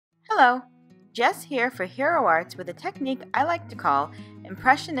Hello, Jess here for Hero Arts with a technique I like to call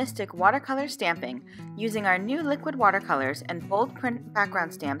Impressionistic watercolor stamping using our new liquid watercolors and bold print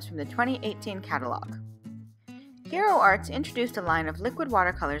background stamps from the 2018 catalog. Hero Arts introduced a line of liquid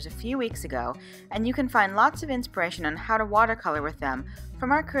watercolors a few weeks ago, and you can find lots of inspiration on how to watercolor with them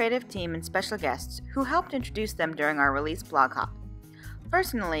from our creative team and special guests who helped introduce them during our release blog hop.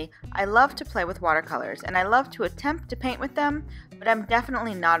 Personally, I love to play with watercolors, and I love to attempt to paint with them, but I'm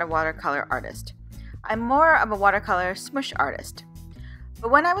definitely not a watercolor artist. I'm more of a watercolor smush artist. But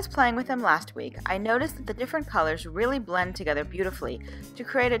when I was playing with them last week, I noticed that the different colors really blend together beautifully to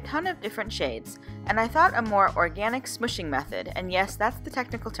create a ton of different shades, and I thought a more organic smushing method, and yes, that's the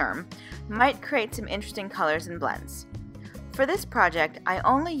technical term, might create some interesting colors and blends. For this project, I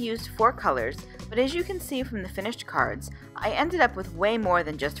only used 4 colors, but as you can see from the finished cards, I ended up with way more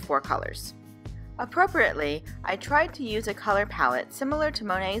than just 4 colors. Appropriately, I tried to use a color palette similar to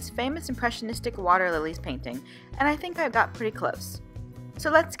Monet's famous Impressionistic water lilies painting, and I think I got pretty close. So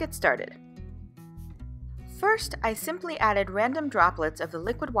let's get started. First, I simply added random droplets of the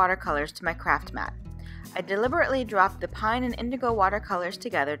liquid watercolors to my craft mat. I deliberately dropped the pine and indigo watercolors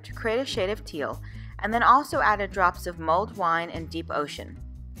together to create a shade of teal, and then also added drops of mulled wine and deep ocean.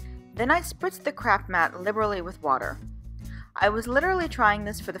 Then I spritzed the craft mat liberally with water. I was literally trying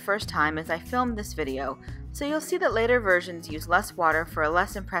this for the first time as I filmed this video, so you'll see that later versions use less water for a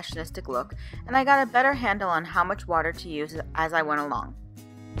less impressionistic look, and I got a better handle on how much water to use as I went along.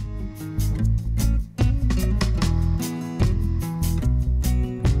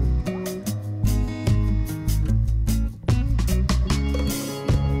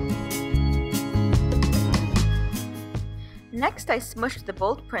 Next, I smushed the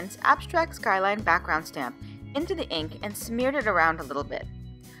Bold Prints Abstract Skyline background stamp into the ink and smeared it around a little bit.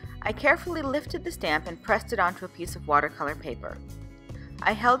 I carefully lifted the stamp and pressed it onto a piece of watercolor paper.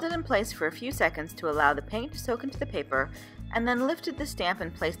 I held it in place for a few seconds to allow the paint to soak into the paper, and then lifted the stamp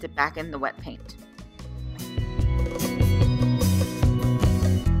and placed it back in the wet paint.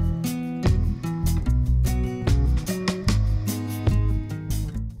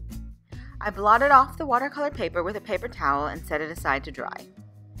 I blotted off the watercolor paper with a paper towel and set it aside to dry.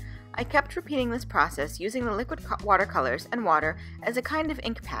 I kept repeating this process using the liquid watercolors and water as a kind of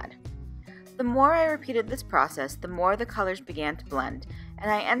ink pad. The more I repeated this process, the more the colors began to blend,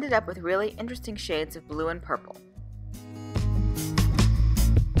 and I ended up with really interesting shades of blue and purple.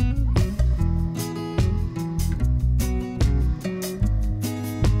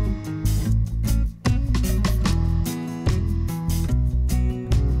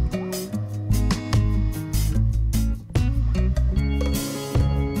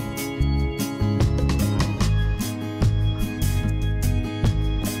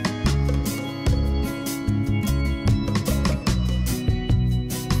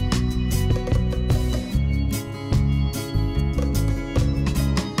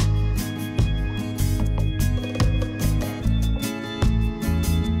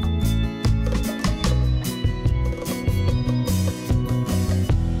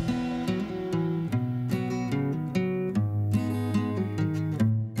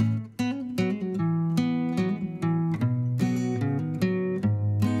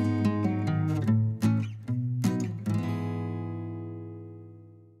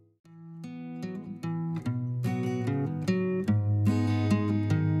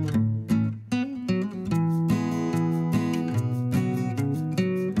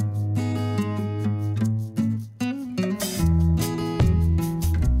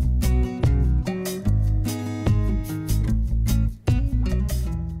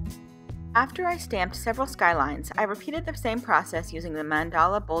 After I stamped several skylines, I repeated the same process using the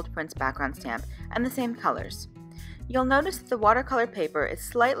Mandala Bold Prints background stamp and the same colors. You'll notice that the watercolor paper is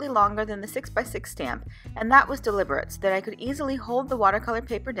slightly longer than the 6x6 stamp, and that was deliberate so that I could easily hold the watercolor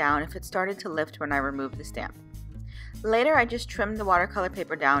paper down if it started to lift when I removed the stamp. Later, I just trimmed the watercolor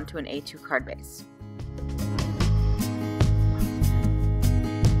paper down to an A2 card base.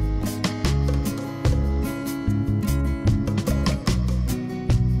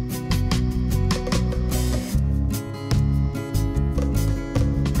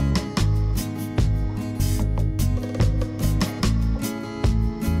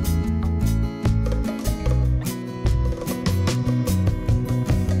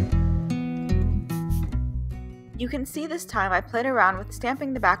 You can see this time I played around with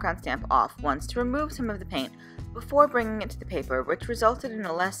stamping the background stamp off once to remove some of the paint before bringing it to the paper, which resulted in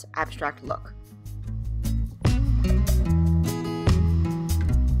a less abstract look.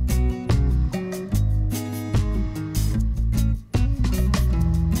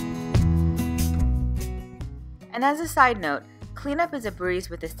 And as a side note, Cleanup is a breeze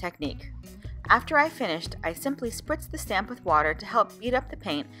with this technique. After I finished, I simply spritzed the stamp with water to help beat up the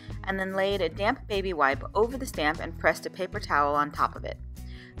paint and then laid a damp baby wipe over the stamp and pressed a paper towel on top of it.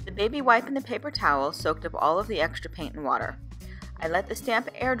 The baby wipe and the paper towel soaked up all of the extra paint and water. I let the stamp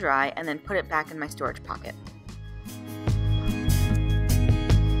air dry and then put it back in my storage pocket.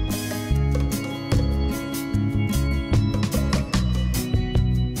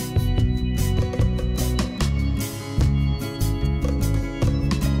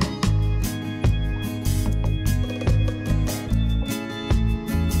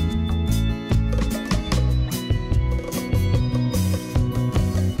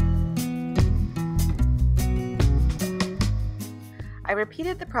 I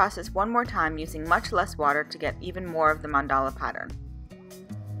repeated the process one more time using much less water to get even more of the mandala pattern.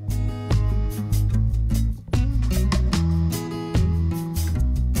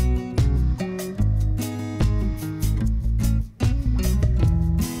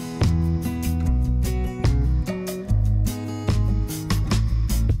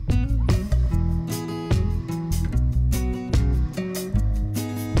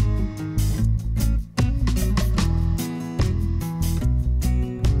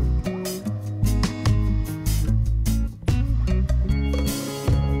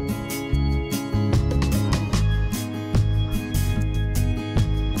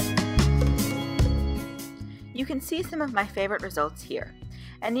 You can see some of my favorite results here,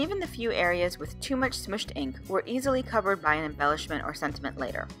 and even the few areas with too much smushed ink were easily covered by an embellishment or sentiment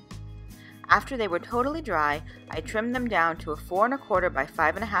later. After they were totally dry, I trimmed them down to a 4 1/4 by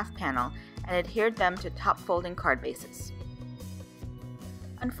 5 1/2 panel and adhered them to top folding card bases.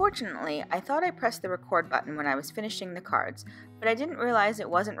 Unfortunately, I thought I pressed the record button when I was finishing the cards, but I didn't realize it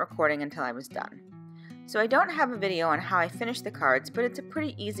wasn't recording until I was done. So I don't have a video on how I finished the cards, but it's a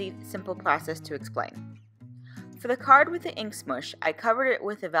pretty easy, simple process to explain. For the card with the ink smush, I covered it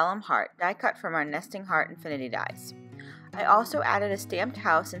with a vellum heart die cut from our Nesting Heart Infinity dies. I also added a stamped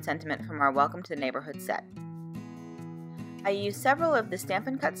house and sentiment from our Welcome to the Neighborhood set. I used several of the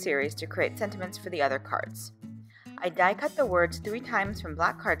Stampin' Cut series to create sentiments for the other cards. I die cut the words 3 times from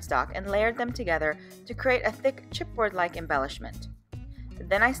black cardstock and layered them together to create a thick chipboard-like embellishment.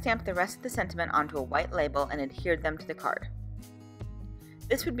 Then I stamped the rest of the sentiment onto a white label and adhered them to the card.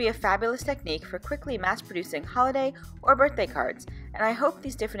 This would be a fabulous technique for quickly mass-producing holiday or birthday cards, and I hope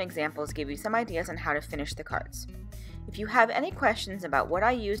these different examples give you some ideas on how to finish the cards. If you have any questions about what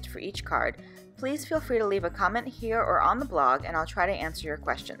I used for each card, please feel free to leave a comment here or on the blog and I'll try to answer your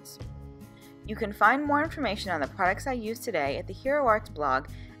questions. You can find more information on the products I used today at the Hero Arts blog,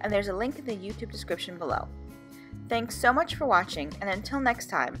 and there's a link in the YouTube description below. Thanks so much for watching, and until next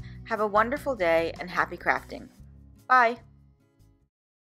time, have a wonderful day and happy crafting. Bye!